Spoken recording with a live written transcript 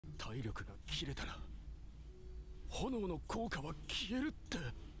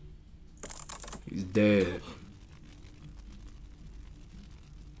He's dead.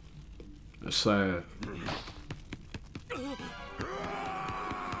 That's sad.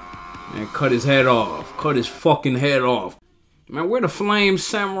 Man, cut his head off. Cut his fucking head off. Man, where the flame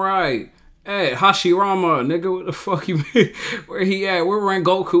samurai? Hey, Hashirama, nigga, what the fuck you mean? Where he at? Where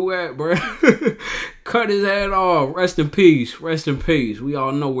Rengoku at, bro? Cut his head off. Rest in peace. Rest in peace. We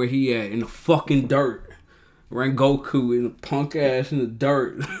all know where he at. In the fucking dirt. Rengoku in the punk ass in the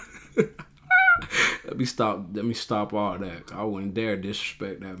dirt. Let me stop all that. I wouldn't dare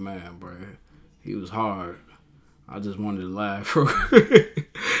disrespect that man, bro. He was hard. I just wanted to laugh.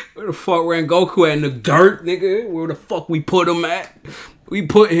 Where the fuck Rengoku at? In the dirt, nigga? Where the fuck we put him at? We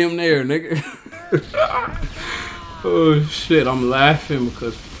put him there, nigga. Oh shit, I'm laughing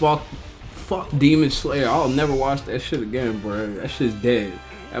because fuck Demon Slayer. I'll never watch that shit again, bro. That shit's dead.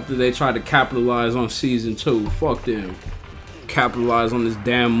 After they tried to capitalize on season 2, fuck them. Capitalize on this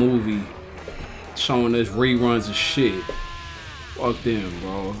damn movie, showing us reruns of shit. Fuck them,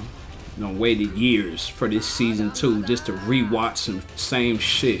 bro. You know, waited years for this season 2 just to rewatch some same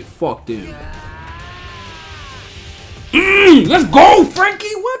shit. Fuck them. Let's go,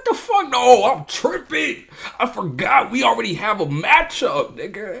 Frankie. What the fuck? No, I'm tripping. I forgot we already have a matchup,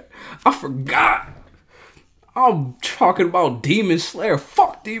 nigga. I forgot. I'm talking about Demon Slayer.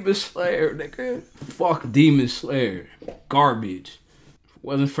 Fuck Demon Slayer, nigga. Fuck Demon Slayer. Garbage. If it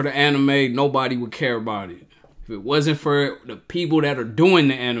wasn't for the anime, nobody would care about it. If it wasn't for the people that are doing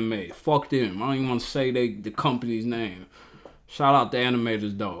the anime, fuck them. I don't even want to say the company's name. Shout out the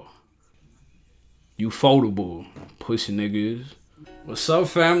animators, though. You foldable, pussy niggas. What's up,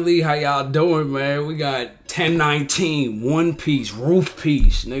 family? How y'all doing, man? We got 1019, One Piece, Roof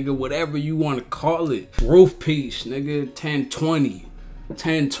Piece, nigga, whatever you want to call it. Roof Piece, nigga, 1020.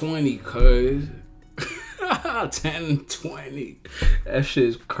 1020, cuz. 1020. That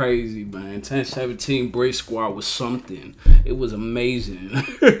shit's crazy, man. 1017 Break Squad was something. It was amazing.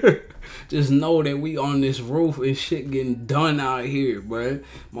 Just know that we on this roof and shit getting done out here, bruh.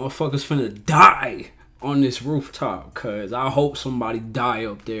 Motherfuckers finna die on this rooftop, cuz I hope somebody die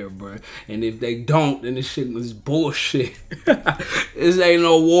up there, bruh. And if they don't, then this shit was bullshit. This ain't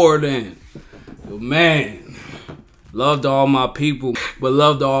no war then. But man, love to all my people, but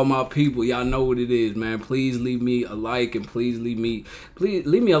love to all my people. Y'all know what it is, man. Please leave me a like and please leave me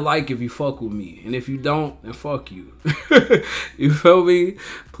a like if you fuck with me. And if you don't, then fuck you. You feel me?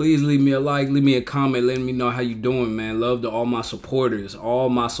 Please leave me a like, leave me a comment, letting me know how you doing, man. Love to all my supporters,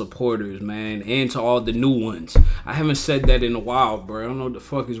 man. And to all the new ones. I haven't said that in a while, bro. I don't know what the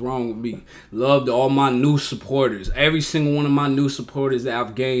fuck is wrong with me. Love to all my new supporters. Every single one of my new supporters that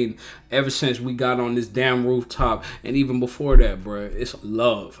I've gained ever since we got on this damn rooftop. And even before that, bro. It's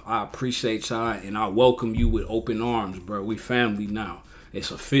love. I appreciate y'all and I welcome you with open arms, bro. We family now. It's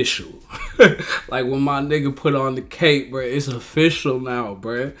official. Like when my nigga put on the cape, bro, it's official now,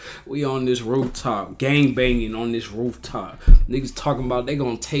 bro. We on this rooftop, gang banging on this rooftop. Niggas talking about they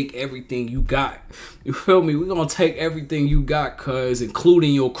gonna take everything you got. You feel me? We gonna take everything you got, cuz,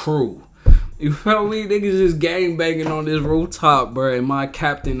 including your crew. You feel me? Niggas just gang banging on this rooftop, bro, and my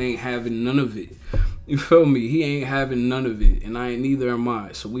captain ain't having none of it. You feel me? He ain't having none of it, and I ain't neither am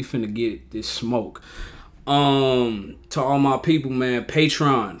I. So we finna get this smoke. To all my people, man,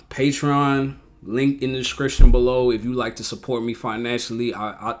 Patreon, link in the description below. If you like to support me financially,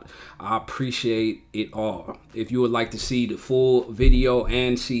 I appreciate it all. If you would like to see the full video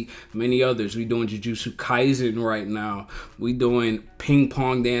and see many others, we doing Jujutsu Kaisen right now. We doing Ping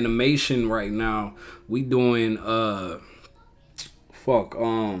Pong the animation right now. We doing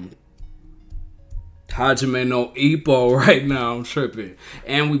Hajime no Ippo right now. I'm tripping.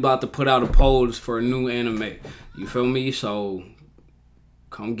 And we about to put out a polls for a new anime. You feel me? So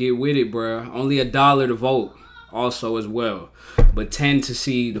come get with it, bruh. Only $1 to vote also as well. But 10 to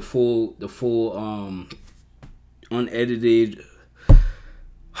see the full unedited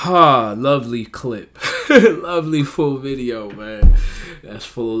lovely clip. Lovely full video, man. That's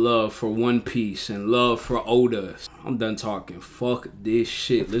full of love for One Piece and love for Oda. I'm done talking. Fuck this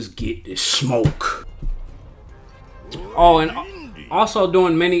shit. Let's get this smoke. Oh, and also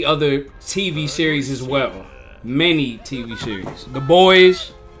doing many other TV series as well. Many TV series. The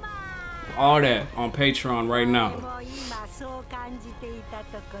Boys. All that on Patreon right now.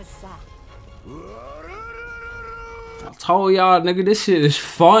 I told y'all, nigga, this shit is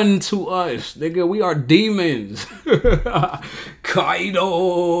fun to us. Nigga, we are demons.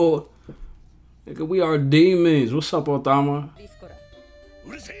 Kaido. Nigga, we are demons. What's up, Otama?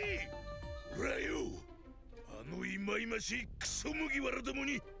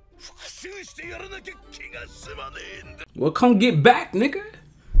 Well, come get back, nigga.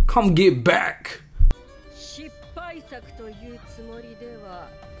 Come get back.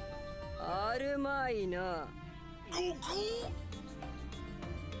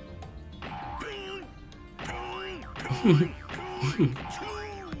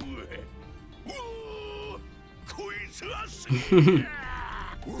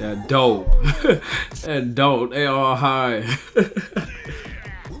 That dope. That dope. They all high.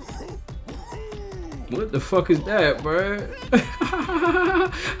 What the fuck is that, bruh?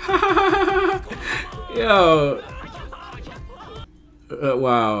 Yo.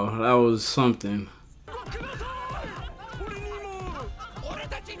 Wow, that was something.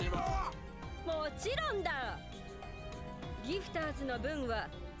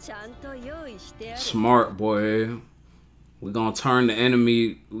 Smart boy. We're gonna turn the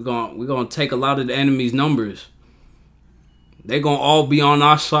enemy. We're gonna take a lot of the enemy's numbers. They gonna all be on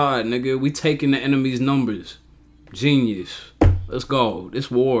our side, nigga. We taking the enemy's numbers. Genius. Let's go. This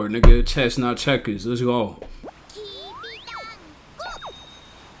war, nigga. Chess, not checkers. Let's go.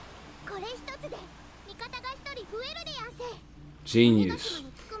 Genius.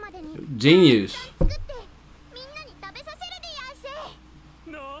 Genius.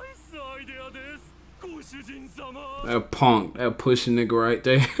 That punk, that pushing nigga right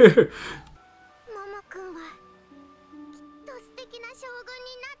there.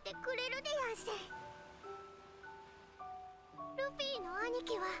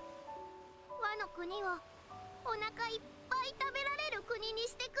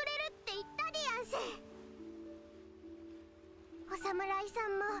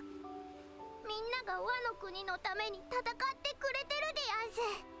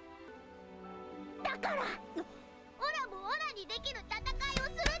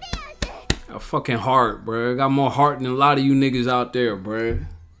 A fucking heart, bruh. Got more heart than a lot of you niggas out there, bruh.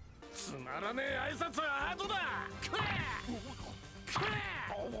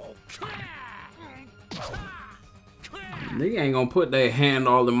 Nigga ain't gonna put that hand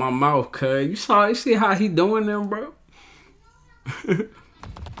all in my mouth, cuz. You see how he doing them, bro?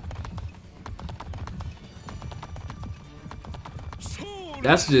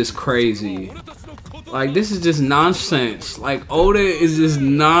 That's just crazy. Like, this is just nonsense. Like, Oda is just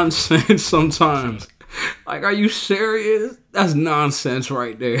nonsense sometimes. Like, are you serious? That's nonsense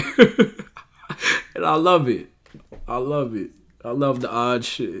right there. And I love it. I love it. I love the odd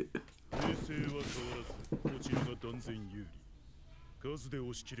shit.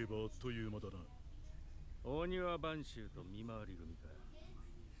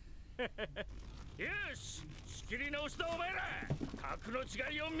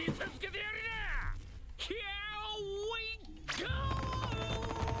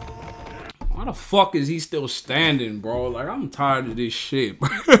 Why the fuck is he still standing, bro? Like, I'm tired of this shit, bro.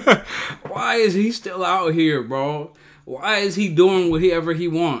 Why is he still out here, bro? Why is he doing whatever he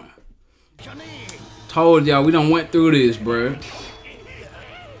want? Told y'all, we done went through this, bro.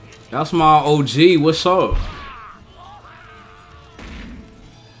 That's my OG. What's up?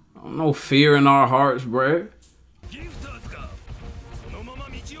 No fear in our hearts, bro.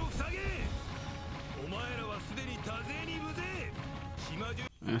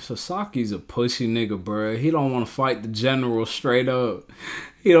 Man, Sasaki's a pussy nigga, bro. He don't want to fight the general straight up.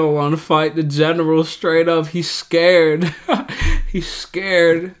 He don't want to fight the general straight up. He's scared. He's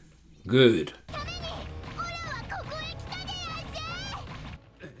scared. Good.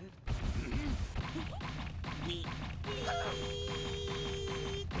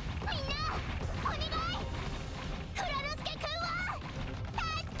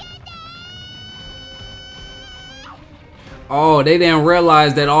 Oh, they didn't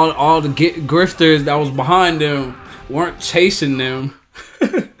realize that all the grifters that was behind them weren't chasing them.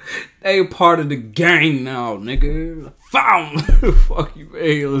 They part of the gang now, nigga. Found. Fuck you,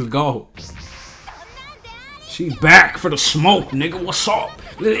 hey, let's go. She back for the smoke, nigga. What's up?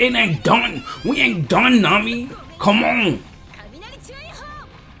 It ain't done. We ain't done, Nami. Come on.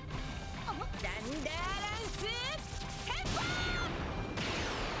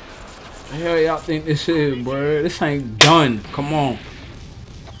 The hell y'all think this is, bro? This ain't done. Come on.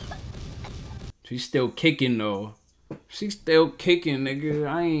 She's still kicking, though. She's still kicking, nigga.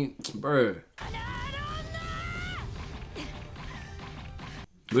 I ain't, bro.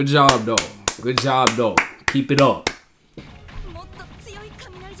 Good job, though. Good job, though. Keep it up.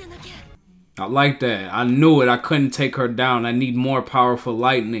 I like that. I knew it. I couldn't take her down. I need more powerful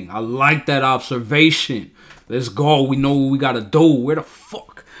lightning. I like that observation. Let's go. We know what we gotta do. Where the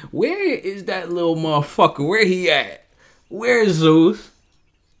fuck? Where is that little motherfucker? Where he at? Where is Zeus?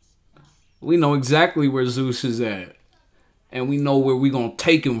 We know exactly where Zeus is at. And we know where we gonna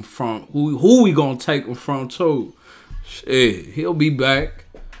take him from. Who we gonna take him from too. Shit, he'll be back.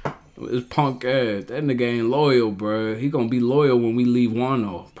 His punk ass. That nigga ain't loyal, bro. He gonna be loyal when we leave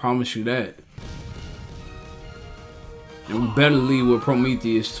Wano. Promise you that. And we better leave with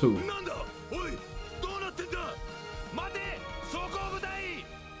Prometheus too.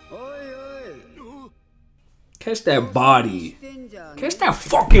 Catch that body. Catch that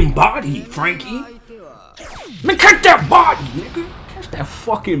fucking body, Frankie. Man, catch that body, nigga. Catch that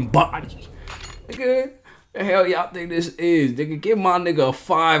fucking body. Nigga, the hell y'all think this is? Nigga, give my nigga a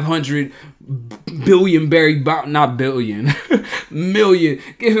 500 billion berry, not billion, million.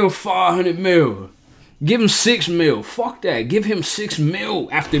 Give him 500 mil. Give him 6 mil. Fuck that. Give him 6 mil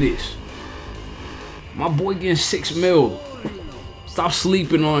after this. My boy getting 6 mil. Stop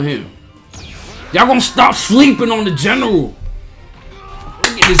sleeping on him. Y'all gonna stop sleeping on the general.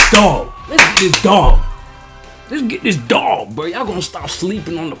 Let's get this dog. Let's get this dog. Let's get this dog, bro. Y'all gonna stop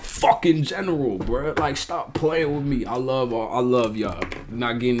sleeping on the fucking general, bro. Like, stop playing with me. I love y'all.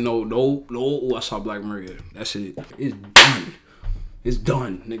 Not getting no, what's up, Black Maria? That's it. It's done. It's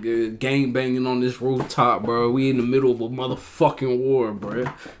done, nigga. Gang banging on this rooftop, bro. We in the middle of a motherfucking war, bro.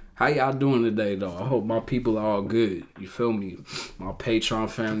 How y'all doing today, though? I hope my people are all good. You feel me? My Patreon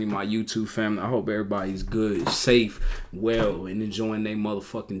family, my YouTube family. I hope everybody's good, safe, well, and enjoying their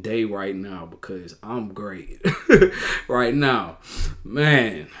motherfucking day right now because I'm great right now.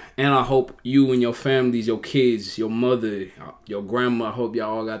 Man, and I hope you and your families, your kids, your mother, your grandma, I hope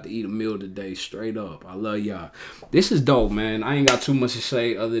y'all all got to eat a meal today. Straight up. I love y'all. This is dope, man. I ain't got too much to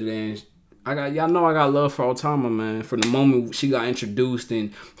say other than y'all know I got love for Otama, man. From the moment she got introduced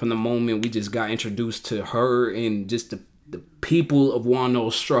and from the moment we just got introduced to her and just the people of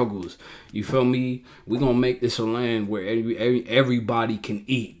Wano's struggles. You feel me? We gonna make this a land where everybody can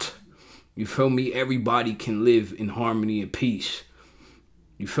eat. You feel me? Everybody can live in harmony and peace.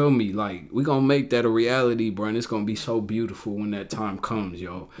 You feel me? Like, we gonna make that a reality, bro, and it's gonna be so beautiful when that time comes,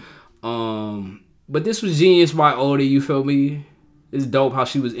 yo. But this was genius by Oda, you feel me? It's dope how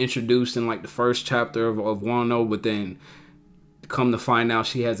she was introduced in like the first chapter of Wano, but then come to find out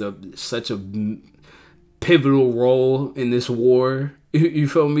she has such a pivotal role in this war. You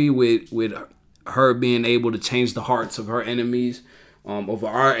feel me? With her being able to change the hearts of her enemies, of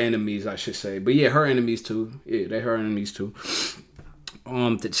our enemies, I should say. But yeah, her enemies too. Yeah, they're her enemies too.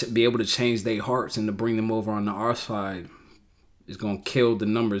 To be able to change their hearts and to bring them over on our side is gonna kill the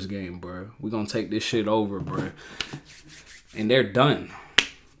numbers game, bro. We gonna take this shit over, bro. And they're done.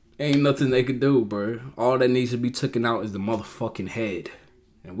 Ain't nothing they can do, bro. All that needs to be taken out is the motherfucking head.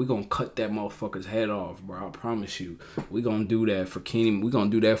 And we gonna cut that motherfucker's head off, bro. I promise you. We gonna do that for Kingdom. We gonna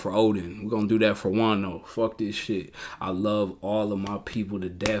do that for Odin. We gonna do that for Wano. Fuck this shit. I love all of my people to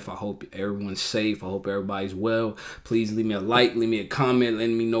death. I hope everyone's safe. I hope everybody's well. Please leave me a like, leave me a comment, let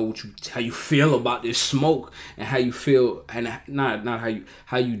me know how you feel about this smoke and how you feel, and not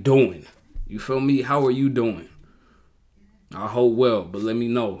how you doing. You feel me? How are you doing? I hope well, but let me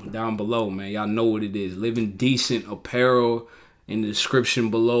know down below, man. Y'all know what it is. Living Decent apparel in the description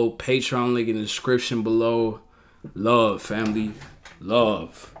below. Patreon link in the description below. Love, family.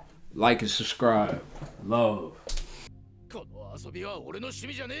 Love. Like and subscribe. Love.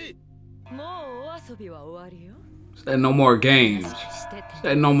 Said no more games.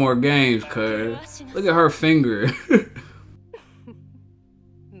 Said no more games, cuz. Look at her finger.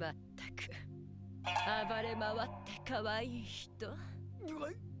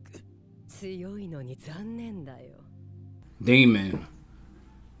 Demon.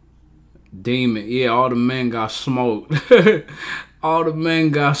 Yeah, all the men got smoked. All the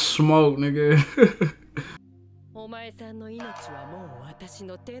men got smoked, nigga.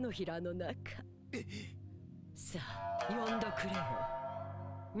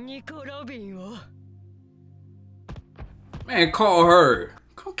 Man, call her.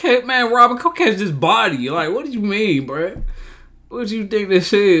 Okay, man, Robin, come catch this body. Like, what do you mean, bruh? What do you think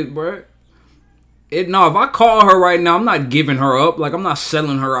this is, bruh? No, if I call her right now, I'm not giving her up. Like, I'm not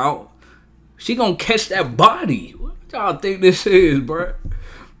selling her out. She gonna catch that body. What y'all think this is, bruh?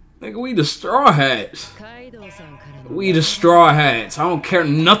 Nigga, we the Straw Hats. We the Straw Hats. I don't care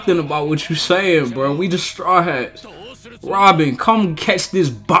nothing about what you saying, bro. We the Straw Hats. Robin, come catch this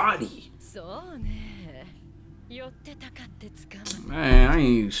body. Man, I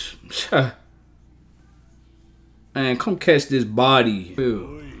ain't... Man, come catch this body.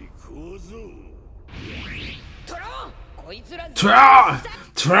 Tra!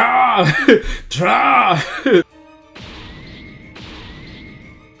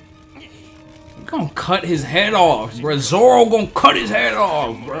 Gonna cut his head off, bro. Zoro gonna cut his head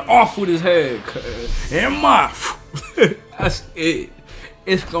off, bro. Off with his head. In my... That's it.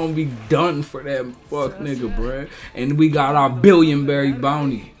 It's gonna be done for that fuck nigga, bruh. And we got our billionberry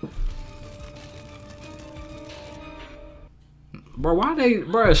bounty. Bro, why they,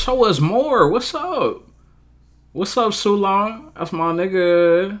 bro, show us more. What's up? What's up, Sulon? That's my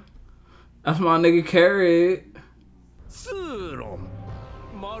nigga. That's my nigga Carrot.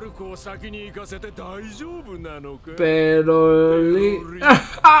 Pero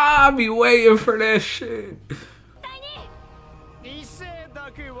I be waiting for that shit.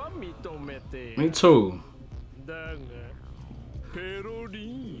 Me too.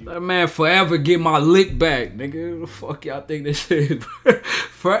 That man forever get my lick back, nigga. What the fuck y'all think this is?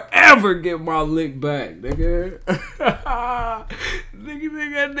 Forever get my lick back, nigga.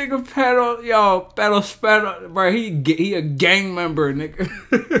 Nigga, that nigga pedal, yo, pedal, bro. He a gang member, nigga.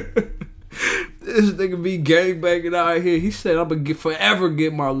 This nigga be gang banging out here. He said I'm gonna forever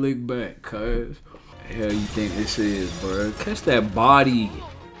get my lick back, cuz. Hell, you think this is, bro? Catch that body.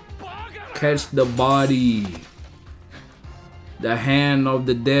 Catch the body. The hand of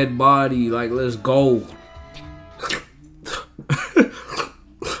the dead body. Like, let's go.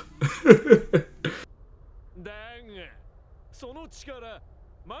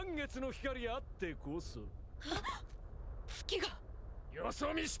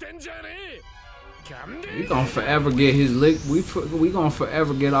 We gonna forever get his lick. We gonna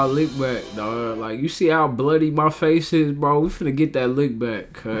forever get our lick back, dog. Like, you see how bloody my face is, bro? We finna get that lick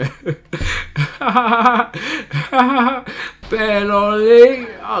back, cuz. Bad on lick.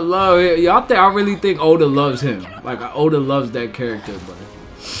 I love it. Y'all think I really think Oda loves him. Like, Oda loves that character, bro.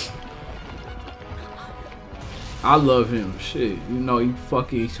 I love him. Shit, you know, he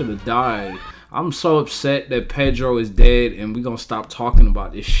fucking should have died. I'm so upset that Pedro is dead and we gonna stop talking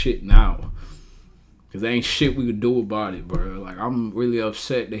about this shit now. Cause there ain't shit we could do about it, bro. Like, I'm really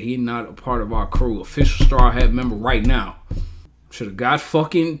upset that he not a part of our crew. Official Straw Hat member right now. Should have got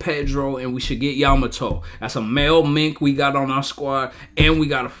fucking Pedro and we should get Yamato. That's a male mink we got on our squad. And we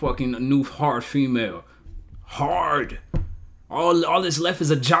got a fucking new hard female. Hard. All that's left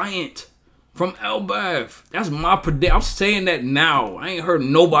is a giant. From Elbaf. That's my prediction. I'm saying that now. I ain't heard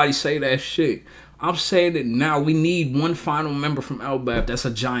nobody say that shit. I'm saying it now. We need one final member from Elbaf that's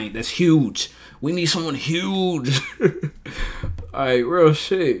a giant. That's huge. We need someone huge. Alright, real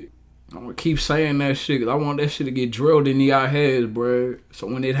shit. I'm gonna keep saying that shit because I want that shit to get drilled in y'all heads, bro. So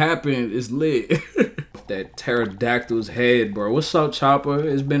when it happens, it's lit. That pterodactyl's head, bro. What's up, Chopper?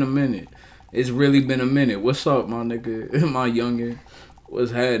 It's been a minute. It's really been a minute. What's up, my nigga? My youngin'?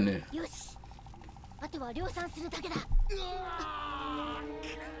 What's happening?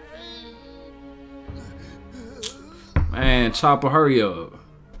 Man, Chopper, hurry up.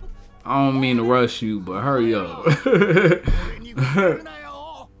 I don't mean to rush you, but hurry up.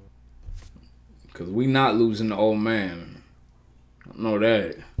 Cause we not losing the old man. I know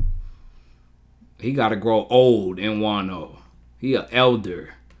that. He gotta grow old in Wano. He an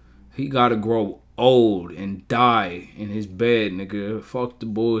elder. He gotta grow old and die in his bed, nigga. Fuck the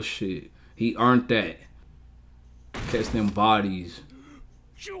bullshit. He earned that. Catch them bodies.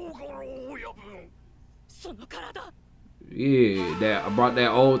 Yeah, that I brought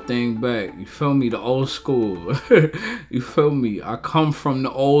that old thing back. You feel me? The old school. You feel me? I come from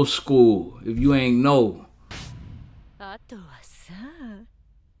the old school. If you ain't know.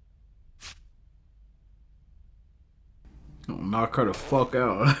 Don't knock her the fuck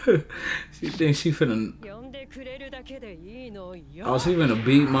out. She thinks she finna. Oh, she finna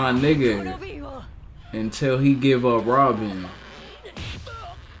beat my nigga until he give up Robin.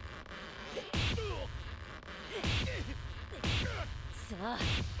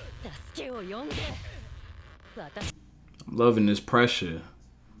 I'm loving this pressure.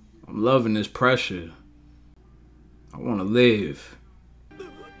 I'm loving this pressure. I want to live.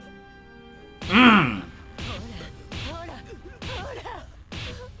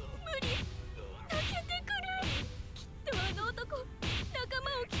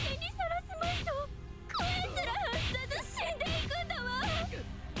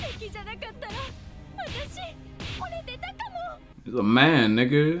 He's a man,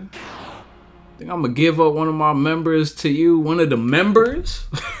 nigga. Think I'm gonna give up one of my members to you? One of the members?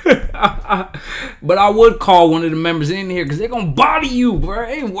 But I would call one of the members in here because they're gonna body you, bro.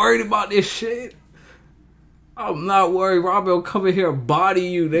 I ain't worried about this shit. I'm not worried. Robin will come in here and body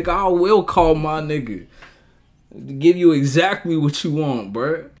you, nigga. I will call my nigga to give you exactly what you want,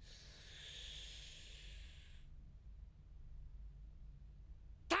 bro.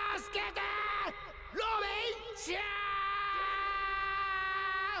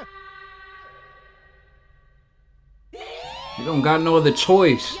 You don't got no other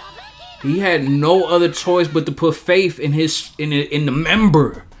choice. He had no other choice but to put faith in the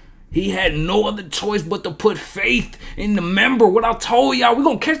member. He had no other choice but to put faith in the member. What I told y'all, we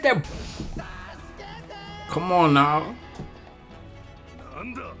gonna catch that. Come on now.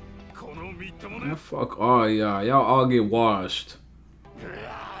 Man, fuck all y'all. Y'all all get washed.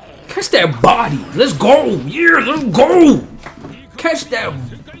 Catch that body. Let's go. Yeah, let's go. Catch that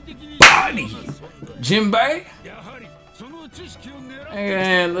body. Jinbei.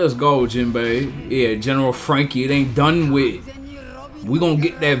 And let's go, Jinbei. Yeah, General Frankie, it ain't done with. We gonna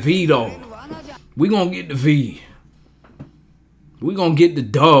get that V though. We gonna get the V. We gonna get the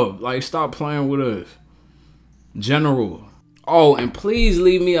dub. Like, stop playing with us. General. Oh, and please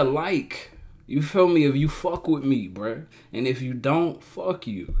leave me a like. You feel me? If you fuck with me, bruh. And if you don't, fuck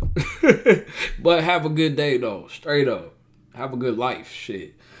you. But have a good day though. Straight up. Have a good life.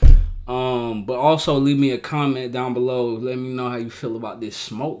 Shit. But also leave me a comment down below. Let me know how you feel about this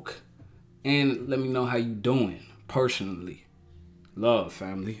smoke. And let me know how you doing personally. Love,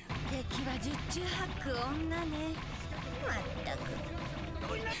 family.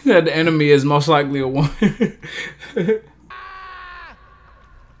 That the enemy is most likely a woman.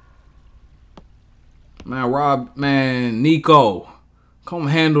 Man, Nico, come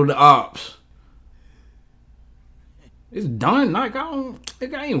handle the ops. It's done. Like, I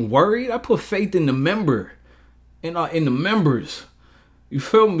ain't worried. I put faith in the member, in the members. You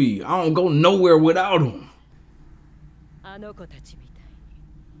feel me? I don't go nowhere without them.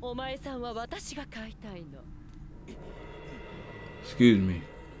 Excuse me.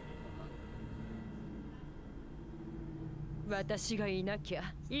 Get the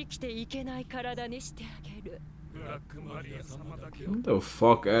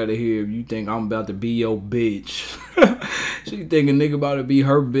fuck out of here if you think I'm about to be your bitch. She think a nigga about to be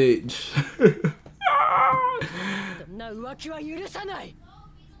her bitch.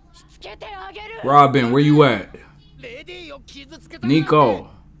 Robin, where you at? Nico.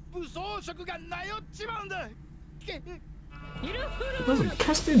 Let's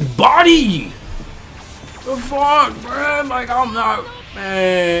catch this body. The fuck, bruh? Like, I'm not,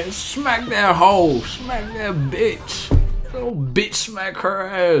 man. Smack that hoe. Smack that bitch. Little bitch smack her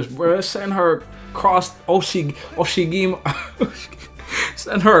ass, bruh. Send her across Oshigima.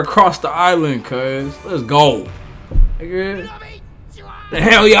 Send her across the island, cuz. Let's go. Nigga. The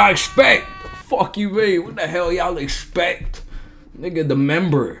hell y'all expect? Fuck you, mean? What the hell y'all expect? Nigga, the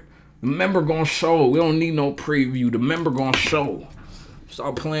member. The member gonna show. We don't need no preview. The member gonna show.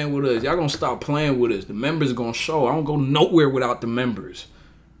 Stop playing with us. Y'all gonna stop playing with us. The members gonna show. I don't go nowhere without the members.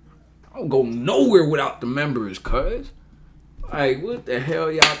 I don't go nowhere without the members, cuz. Like, what the hell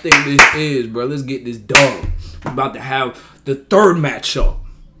y'all think this is, bro? Let's get this done. We're about to have the third matchup.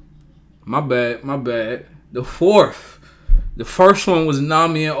 My bad, my bad. The fourth. The first one was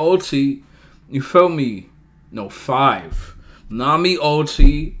Nami and Oti. You feel me? No, 5. Nami,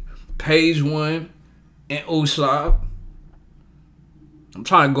 Oti, Page 1, and Usopp. I'm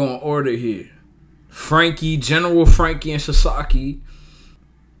trying to go in order here. Frankie, General Frankie and Sasaki.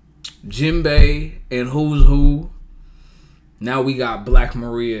 Jinbei and Who's Who. Now we got Black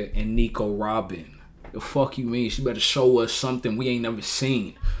Maria and Nico Robin. The fuck you mean? She better show us something we ain't never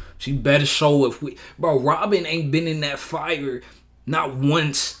seen. She better show if we... Bro, Robin ain't been in that fire not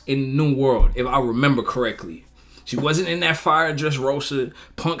once in New World, if I remember correctly. She wasn't in that fire, Dressrosa,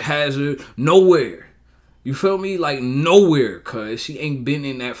 Punk Hazard, nowhere. You feel me? Like, nowhere, cuz she ain't been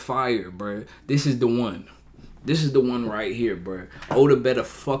in that fire, bruh. This is the one. This is the one right here, bruh. Oda better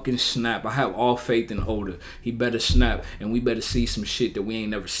fucking snap. I have all faith in Oda. He better snap, and we better see some shit that we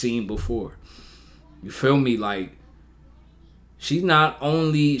ain't never seen before. You feel me? Like, she's not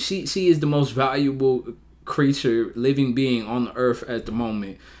only... She is the most valuable creature, living being on the earth at the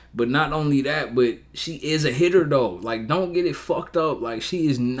moment. But not only that, but she is a hitter though. Like, don't get it fucked up. Like, she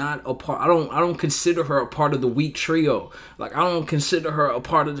is not a part. I don't consider her a part of the weak trio. Like, I don't consider her a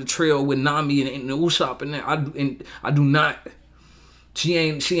part of the trio with Nami and Usopp and that. I do not. She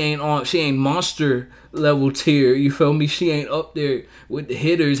ain't monster level tier. You feel me? She ain't up there with the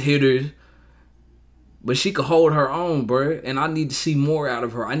hitters. But she could hold her own, bruh. And I need to see more out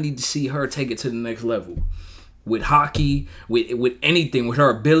of her. I need to see her take it to the next level. With hockey, with anything, with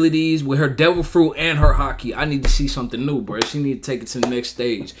her abilities, with her devil fruit and her hockey. I need to see something new, bro. She need to take it to the next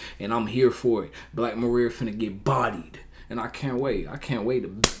stage, and I'm here for it. Black Maria finna get bodied, and I can't wait. I can't wait to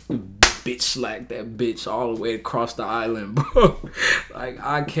bitch slack that bitch all the way across the island, bro. Like,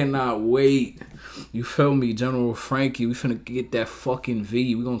 I cannot wait. You feel me? General Frankie, we finna get that fucking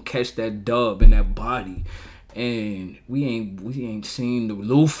V. We gonna catch that dub in that body. And we ain't seen the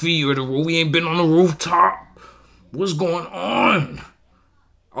Luffy or we ain't been on the rooftop. What's going on?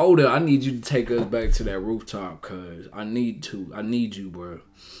 Oda, I need you to take us back to that rooftop, cause I need you, bro.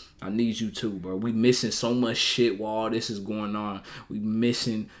 I need you too, bro. We missing so much shit while all this is going on. We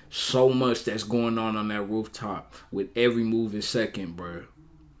missing so much that's going on that rooftop with every moving second, bro.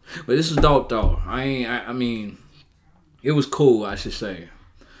 But this is dope though. I mean, it was cool, I should say.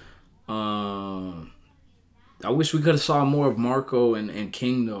 I wish we could have saw more of Marco and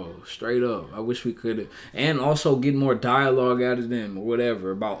King though. Straight up, I wish we could have, and also get more dialogue out of them or whatever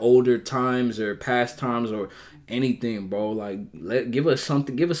about older times or past times or anything, bro. Like, give us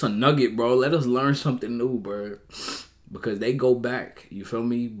something, give us a nugget, bro. Let us learn something new, bro. Because they go back. You feel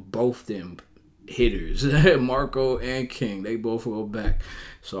me? Both them hitters, Marco and King, they both go back.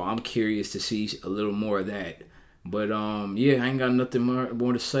 So I'm curious to see a little more of that. But yeah, I ain't got nothing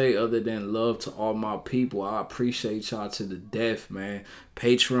more to say other than love to all my people. I appreciate y'all to the death, man.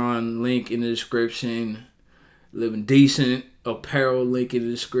 Patreon link in the description. Living Decent apparel link in the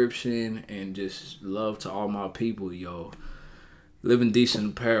description. And just love to all my people, yo. Living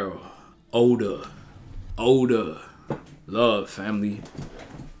Decent apparel. Oda. Love, family.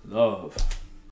 Love.